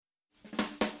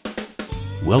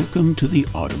Welcome to the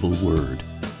Audible Word,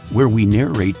 where we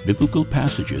narrate biblical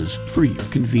passages for your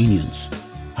convenience.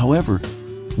 However,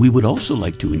 we would also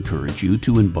like to encourage you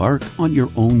to embark on your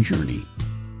own journey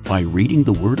by reading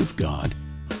the Word of God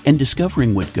and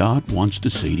discovering what God wants to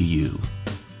say to you.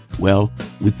 Well,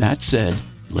 with that said,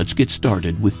 let's get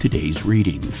started with today's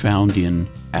reading, found in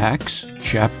Acts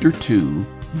chapter 2,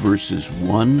 verses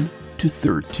 1 to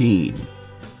 13.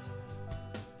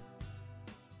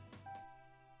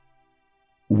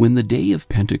 When the day of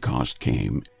Pentecost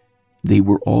came, they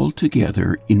were all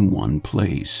together in one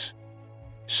place.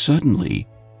 Suddenly,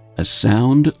 a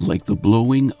sound like the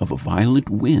blowing of a violent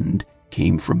wind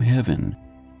came from heaven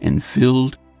and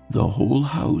filled the whole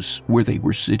house where they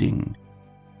were sitting.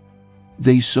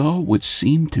 They saw what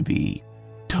seemed to be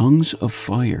tongues of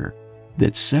fire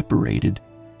that separated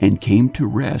and came to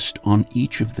rest on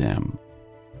each of them.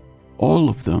 All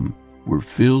of them were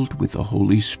filled with the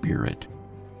Holy Spirit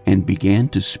and began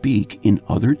to speak in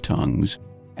other tongues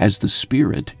as the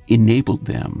Spirit enabled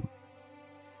them.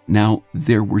 Now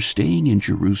there were staying in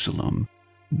Jerusalem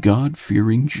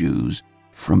God-fearing Jews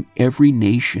from every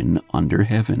nation under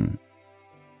heaven.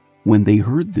 When they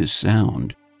heard this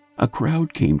sound, a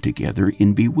crowd came together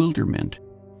in bewilderment,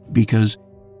 because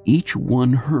each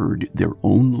one heard their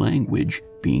own language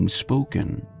being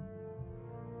spoken.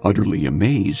 Utterly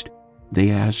amazed,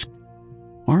 they asked,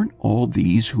 "Aren't all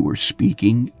these who are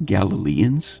speaking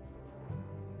Galileans?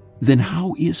 Then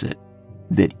how is it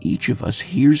that each of us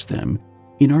hears them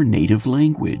in our native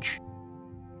language?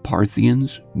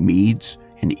 Parthians, Medes,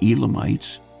 and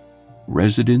Elamites,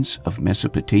 residents of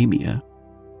Mesopotamia,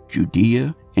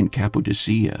 Judea and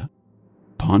Cappadocia,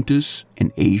 Pontus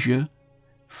and Asia,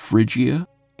 Phrygia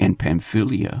and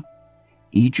Pamphylia,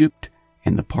 Egypt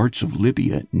and the parts of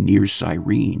Libya near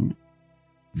Cyrene,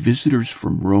 visitors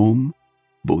from Rome,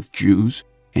 both Jews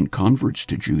and converts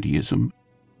to Judaism,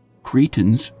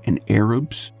 Cretans and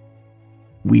Arabs.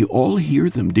 We all hear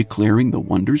them declaring the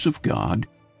wonders of God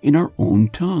in our own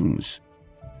tongues."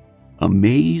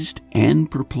 Amazed and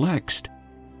perplexed,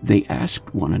 they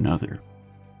asked one another,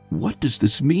 "What does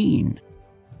this mean?"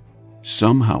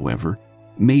 Some, however,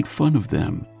 made fun of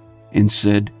them and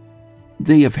said,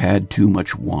 "They have had too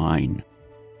much wine."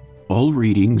 All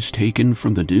readings taken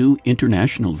from the New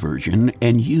International Version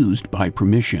and used by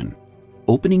permission.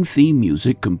 Opening theme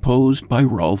music composed by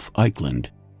Rolf Eichland.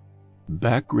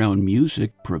 Background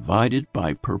music provided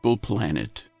by Purple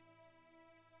Planet.